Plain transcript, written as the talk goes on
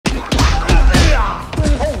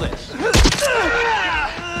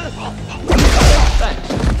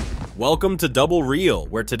Welcome to Double Reel,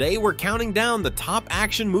 where today we're counting down the top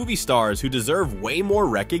action movie stars who deserve way more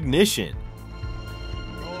recognition.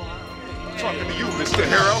 Talking to you, Mr.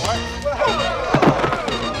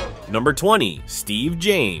 Hero. Number 20, Steve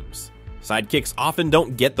James. Sidekicks often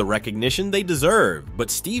don't get the recognition they deserve, but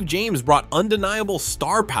Steve James brought undeniable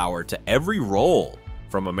star power to every role.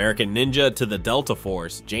 From American Ninja to the Delta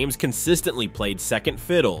Force, James consistently played second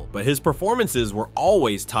fiddle, but his performances were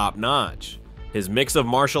always top-notch. His mix of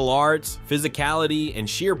martial arts, physicality, and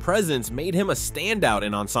sheer presence made him a standout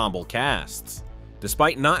in ensemble casts.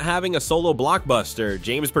 Despite not having a solo blockbuster,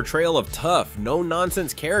 James' portrayal of tough,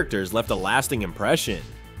 no-nonsense characters left a lasting impression.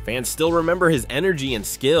 Fans still remember his energy and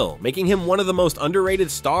skill, making him one of the most underrated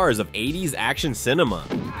stars of 80s action cinema.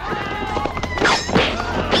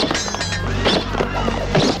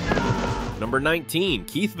 Number 19,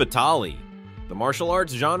 Keith Vitale. The martial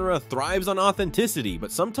arts genre thrives on authenticity, but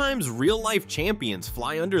sometimes real-life champions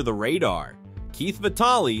fly under the radar. Keith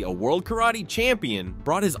Vitale, a world karate champion,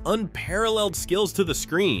 brought his unparalleled skills to the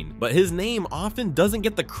screen, but his name often doesn't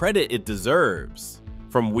get the credit it deserves.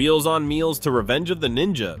 From Wheels on Meals to Revenge of the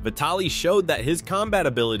Ninja, Vitale showed that his combat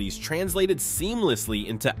abilities translated seamlessly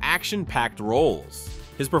into action-packed roles.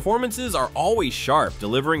 His performances are always sharp,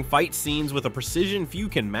 delivering fight scenes with a precision few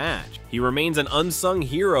can match. He remains an unsung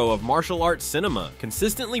hero of martial arts cinema,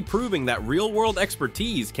 consistently proving that real-world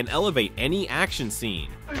expertise can elevate any action scene.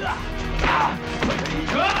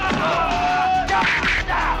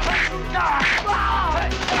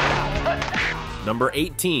 Number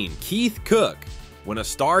 18, Keith Cook. When a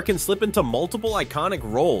star can slip into multiple iconic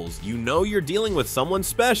roles, you know you're dealing with someone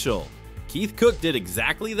special. Keith Cook did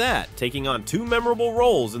exactly that, taking on two memorable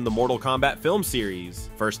roles in the Mortal Kombat film series,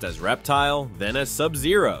 first as Reptile, then as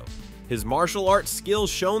Sub-Zero. His martial arts skills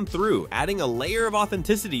shone through, adding a layer of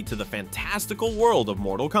authenticity to the fantastical world of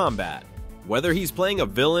Mortal Kombat. Whether he's playing a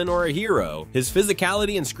villain or a hero, his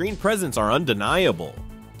physicality and screen presence are undeniable.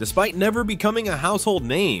 Despite never becoming a household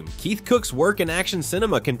name, Keith Cook's work in action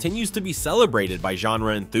cinema continues to be celebrated by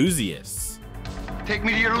genre enthusiasts. Take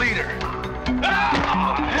me to your leader.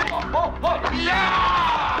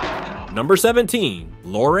 Number 17,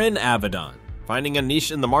 Loren Avedon. Finding a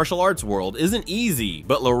niche in the martial arts world isn't easy,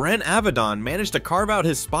 but Loren Avedon managed to carve out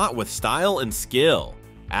his spot with style and skill.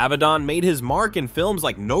 Avedon made his mark in films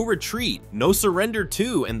like No Retreat, No Surrender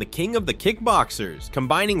 2, and The King of the Kickboxers,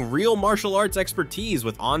 combining real martial arts expertise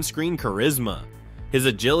with on-screen charisma. His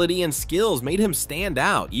agility and skills made him stand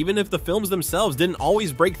out, even if the films themselves didn't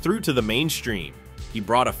always break through to the mainstream. He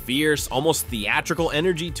brought a fierce, almost theatrical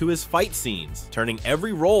energy to his fight scenes, turning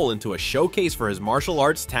every role into a showcase for his martial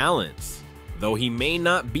arts talents. Though he may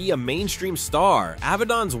not be a mainstream star,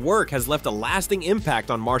 Avedon's work has left a lasting impact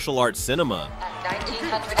on martial arts cinema.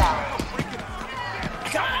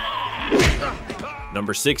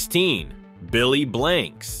 Number 16, Billy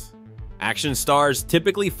Blanks. Action stars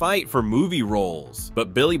typically fight for movie roles,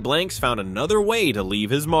 but Billy Blanks found another way to leave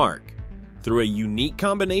his mark. Through a unique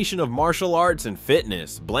combination of martial arts and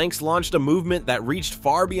fitness, Blanks launched a movement that reached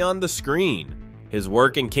far beyond the screen. His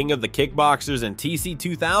work in King of the Kickboxers and TC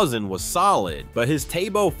 2000 was solid, but his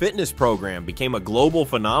Tabo fitness program became a global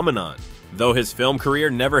phenomenon. Though his film career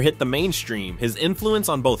never hit the mainstream, his influence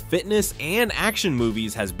on both fitness and action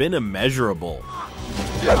movies has been immeasurable.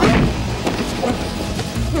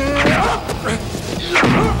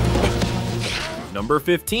 Number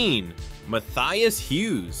 15, Matthias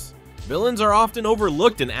Hughes. Villains are often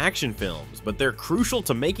overlooked in action films, but they're crucial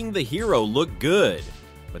to making the hero look good.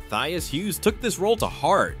 Matthias Hughes took this role to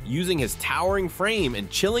heart, using his towering frame and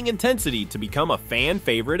chilling intensity to become a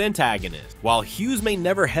fan-favorite antagonist. While Hughes may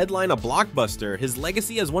never headline a blockbuster, his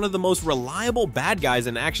legacy as one of the most reliable bad guys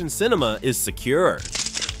in action cinema is secure.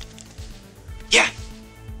 Yeah.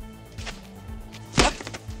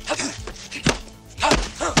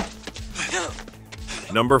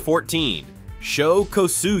 Number 14, Sho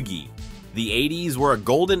Kosugi. The 80s were a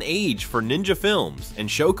golden age for ninja films, and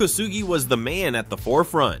Sho Kosugi was the man at the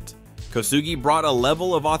forefront. Kosugi brought a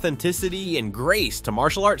level of authenticity and grace to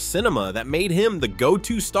martial arts cinema that made him the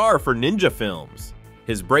go-to star for ninja films.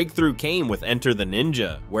 His breakthrough came with Enter the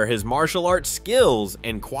Ninja, where his martial arts skills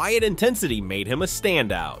and quiet intensity made him a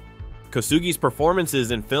standout. Kosugi's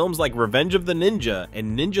performances in films like Revenge of the Ninja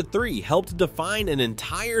and Ninja 3 helped define an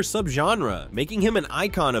entire subgenre, making him an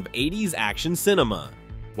icon of 80s action cinema.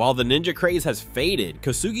 While the ninja craze has faded,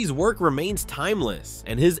 Kosugi's work remains timeless,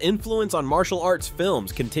 and his influence on martial arts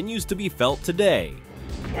films continues to be felt today.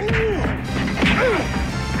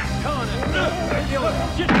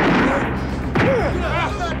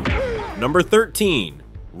 Number 13,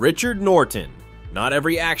 Richard Norton. Not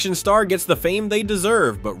every action star gets the fame they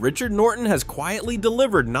deserve, but Richard Norton has quietly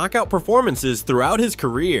delivered knockout performances throughout his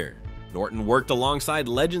career. Norton worked alongside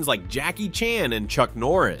legends like Jackie Chan and Chuck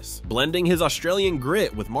Norris, blending his Australian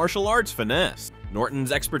grit with martial arts finesse.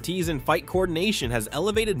 Norton's expertise in fight coordination has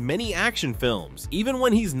elevated many action films, even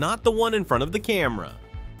when he's not the one in front of the camera.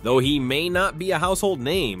 Though he may not be a household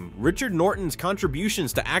name, Richard Norton's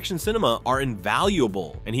contributions to action cinema are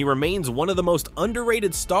invaluable, and he remains one of the most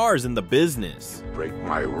underrated stars in the business. Break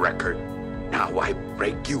my record. Now I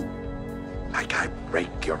break you. Like I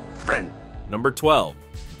break your friend. Number 12.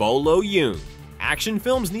 Bolo Yeung. Action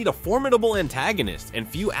films need a formidable antagonist, and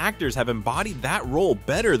few actors have embodied that role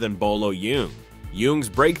better than Bolo Yeung. Yeung's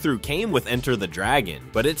breakthrough came with Enter the Dragon,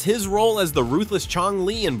 but it's his role as the ruthless Chong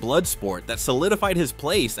Li in Bloodsport that solidified his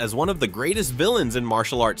place as one of the greatest villains in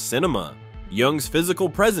martial arts cinema. Yeung's physical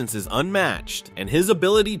presence is unmatched, and his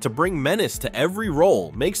ability to bring menace to every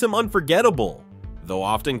role makes him unforgettable. Though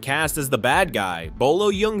often cast as the bad guy,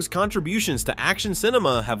 Bolo Yeung's contributions to action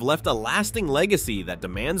cinema have left a lasting legacy that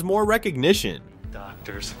demands more recognition.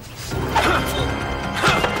 Doctors.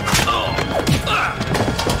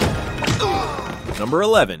 Number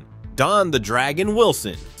 11. Don the Dragon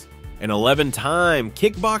Wilson. An 11-time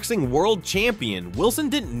kickboxing world champion, Wilson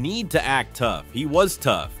didn't need to act tough. He was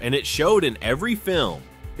tough, and it showed in every film.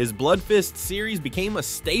 His Blood Fist series became a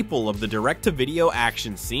staple of the direct-to-video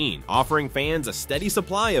action scene, offering fans a steady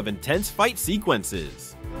supply of intense fight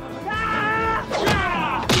sequences.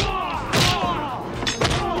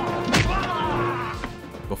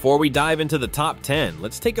 Before we dive into the top 10,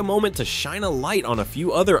 let's take a moment to shine a light on a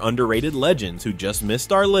few other underrated legends who just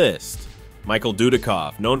missed our list. Michael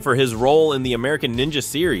Dudikoff, known for his role in the American Ninja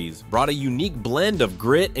series, brought a unique blend of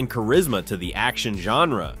grit and charisma to the action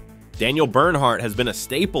genre. Daniel Bernhardt has been a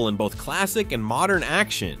staple in both classic and modern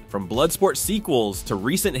action, from Bloodsport sequels to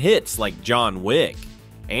recent hits like John Wick.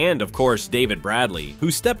 And of course, David Bradley, who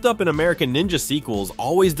stepped up in American Ninja sequels,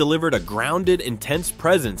 always delivered a grounded, intense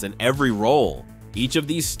presence in every role. Each of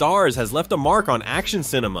these stars has left a mark on action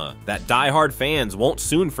cinema that die-hard fans won't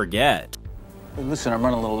soon forget. Hey, listen, I'm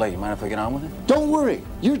running a little late. You mind if I get on with it? Don't worry,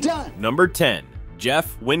 you're done. Number 10.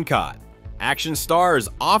 Jeff Wincott. Action stars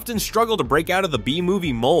often struggle to break out of the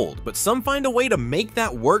B-movie mold, but some find a way to make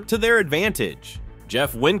that work to their advantage.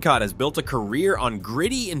 Jeff Wincott has built a career on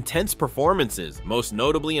gritty, intense performances, most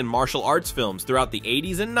notably in martial arts films throughout the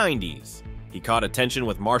 80s and 90s. He caught attention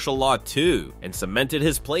with Martial Law 2 and cemented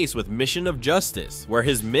his place with Mission of Justice, where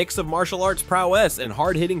his mix of martial arts prowess and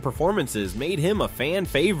hard-hitting performances made him a fan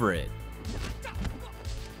favorite.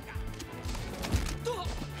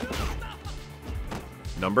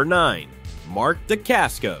 Number 9. Mark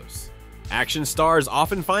Dacascos. Action stars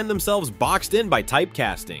often find themselves boxed in by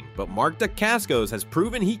typecasting, but Mark Dacascos has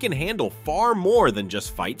proven he can handle far more than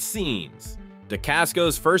just fight scenes.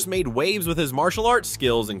 Dacascos first made waves with his martial arts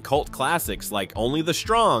skills in cult classics like Only the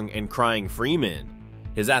Strong and Crying Freeman.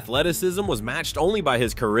 His athleticism was matched only by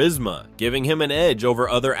his charisma, giving him an edge over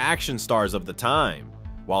other action stars of the time.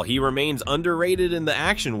 While he remains underrated in the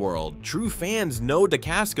action world, true fans know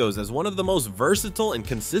Dacascos as one of the most versatile and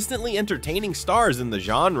consistently entertaining stars in the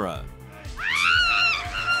genre.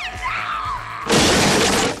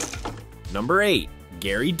 Number 8.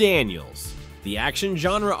 Gary Daniels. The action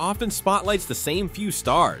genre often spotlights the same few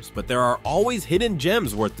stars, but there are always hidden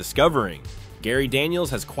gems worth discovering. Gary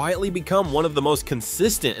Daniels has quietly become one of the most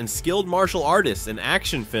consistent and skilled martial artists in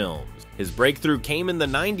action films. His breakthrough came in the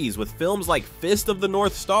 90s with films like Fist of the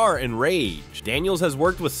North Star and Rage. Daniels has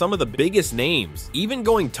worked with some of the biggest names, even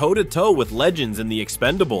going toe-to-toe with legends in The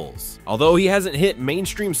Expendables. Although he hasn't hit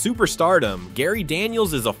mainstream superstardom, Gary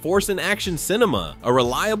Daniels is a force in action cinema, a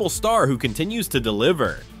reliable star who continues to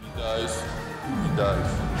deliver. He dies.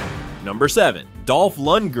 Number 7. Dolph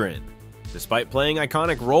Lundgren. Despite playing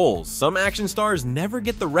iconic roles, some action stars never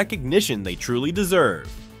get the recognition they truly deserve.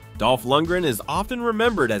 Dolph Lundgren is often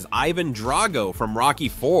remembered as Ivan Drago from Rocky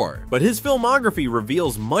IV, but his filmography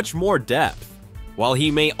reveals much more depth. While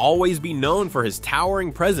he may always be known for his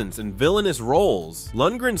towering presence in villainous roles,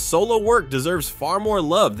 Lundgren's solo work deserves far more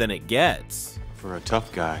love than it gets. For a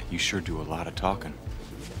tough guy, you sure do a lot of talking.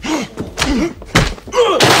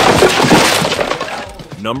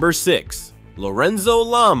 Number 6. Lorenzo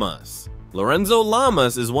Lamas. Lorenzo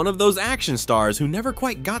Lamas is one of those action stars who never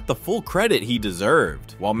quite got the full credit he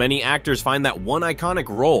deserved. While many actors find that one iconic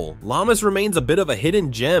role, Lamas remains a bit of a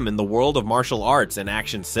hidden gem in the world of martial arts and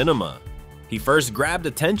action cinema. He first grabbed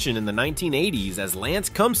attention in the 1980s as Lance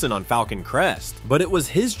Cumson on Falcon Crest, but it was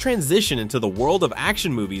his transition into the world of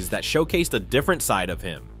action movies that showcased a different side of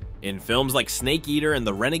him. In films like Snake Eater and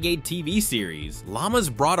the Renegade TV series,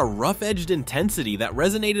 Lamas brought a rough-edged intensity that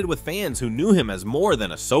resonated with fans who knew him as more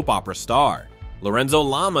than a soap opera star. Lorenzo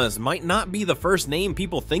Lamas might not be the first name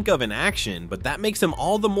people think of in action, but that makes him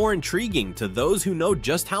all the more intriguing to those who know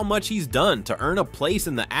just how much he's done to earn a place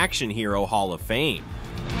in the Action Hero Hall of Fame.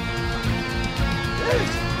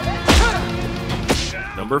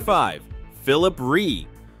 Number 5. Philip Rhee.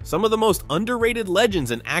 Some of the most underrated legends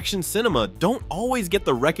in action cinema don't always get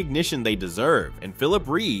the recognition they deserve, and Philip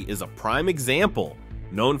Rhee is a prime example.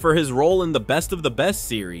 Known for his role in the Best of the Best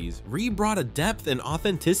series, Rhee brought a depth and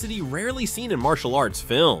authenticity rarely seen in martial arts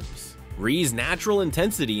films. Rhee's natural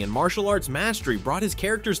intensity and martial arts mastery brought his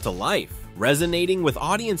characters to life, resonating with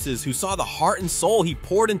audiences who saw the heart and soul he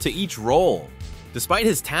poured into each role. Despite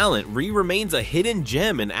his talent, Rhee remains a hidden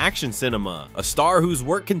gem in action cinema, a star whose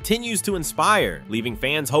work continues to inspire, leaving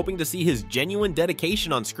fans hoping to see his genuine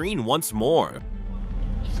dedication on screen once more.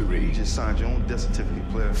 3. You just signed your own death certificate,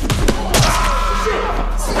 player.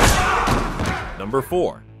 Number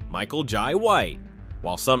 4. Michael Jai White.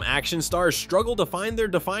 While some action stars struggle to find their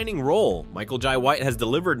defining role, Michael Jai White has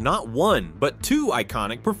delivered not one, but 2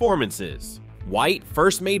 iconic performances. White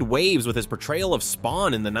first made waves with his portrayal of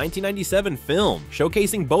Spawn in the 1997 film,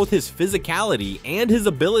 showcasing both his physicality and his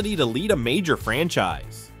ability to lead a major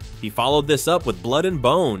franchise. He followed this up with Blood and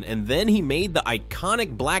Bone, and then he made the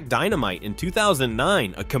iconic Black Dynamite in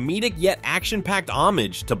 2009, a comedic yet action-packed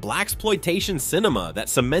homage to blaxploitation cinema that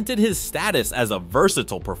cemented his status as a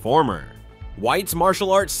versatile performer. White's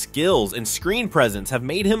martial arts skills and screen presence have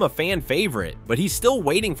made him a fan favorite, but he's still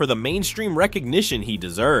waiting for the mainstream recognition he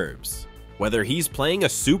deserves. Whether he's playing a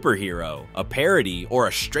superhero, a parody, or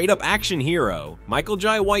a straight-up action hero, Michael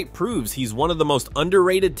Jai White proves he's one of the most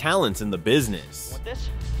underrated talents in the business. Want this?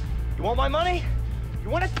 You want my money? You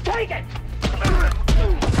want to take it?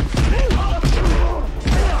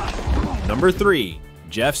 Number 3.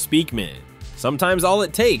 Jeff Speakman. Sometimes all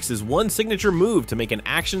it takes is one signature move to make an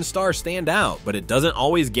action star stand out, but it doesn't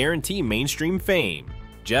always guarantee mainstream fame.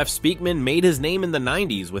 Jeff Speakman made his name in the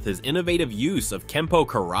 90s with his innovative use of Kempo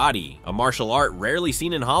karate, a martial art rarely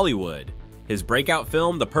seen in Hollywood. His breakout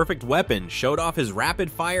film, The Perfect Weapon, showed off his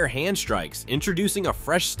rapid-fire hand strikes, introducing a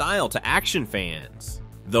fresh style to action fans.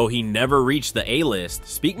 Though he never reached the A-list,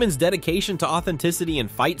 Speakman's dedication to authenticity in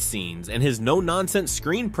fight scenes and his no-nonsense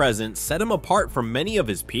screen presence set him apart from many of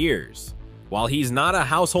his peers. While he's not a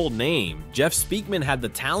household name, Jeff Speakman had the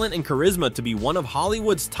talent and charisma to be one of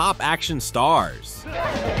Hollywood's top action stars.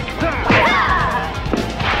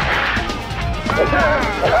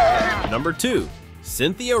 Number 2.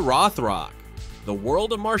 Cynthia Rothrock. The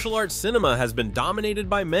world of martial arts cinema has been dominated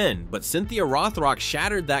by men, but Cynthia Rothrock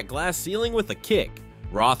shattered that glass ceiling with a kick.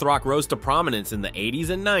 Rothrock rose to prominence in the 80s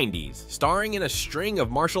and 90s, starring in a string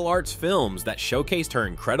of martial arts films that showcased her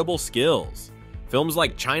incredible skills. Films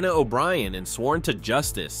like China O'Brien and Sworn to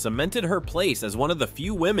Justice cemented her place as one of the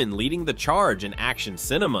few women leading the charge in action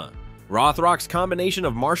cinema. Rothrock's combination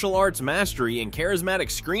of martial arts mastery and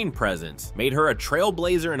charismatic screen presence made her a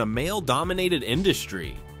trailblazer in a male-dominated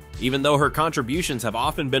industry. Even though her contributions have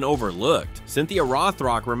often been overlooked, Cynthia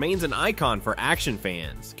Rothrock remains an icon for action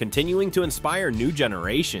fans, continuing to inspire new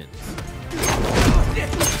generations.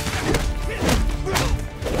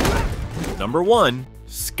 Number 1.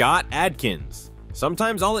 Scott Adkins.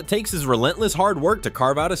 Sometimes all it takes is relentless hard work to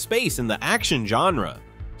carve out a space in the action genre.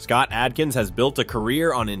 Scott Adkins has built a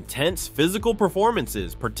career on intense physical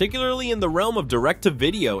performances, particularly in the realm of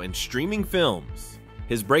direct-to-video and streaming films.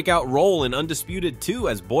 His breakout role in Undisputed 2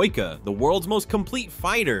 as Boyka, the world's most complete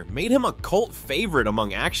fighter, made him a cult favorite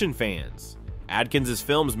among action fans. Adkins'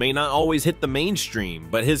 films may not always hit the mainstream,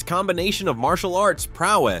 but his combination of martial arts,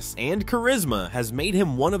 prowess, and charisma has made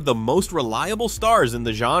him one of the most reliable stars in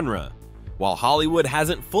the genre. While Hollywood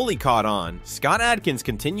hasn't fully caught on, Scott Adkins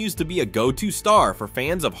continues to be a go-to star for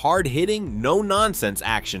fans of hard-hitting, no-nonsense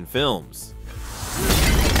action films.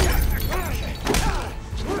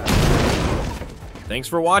 Thanks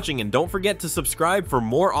for watching, and don't forget to subscribe for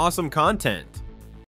more awesome content.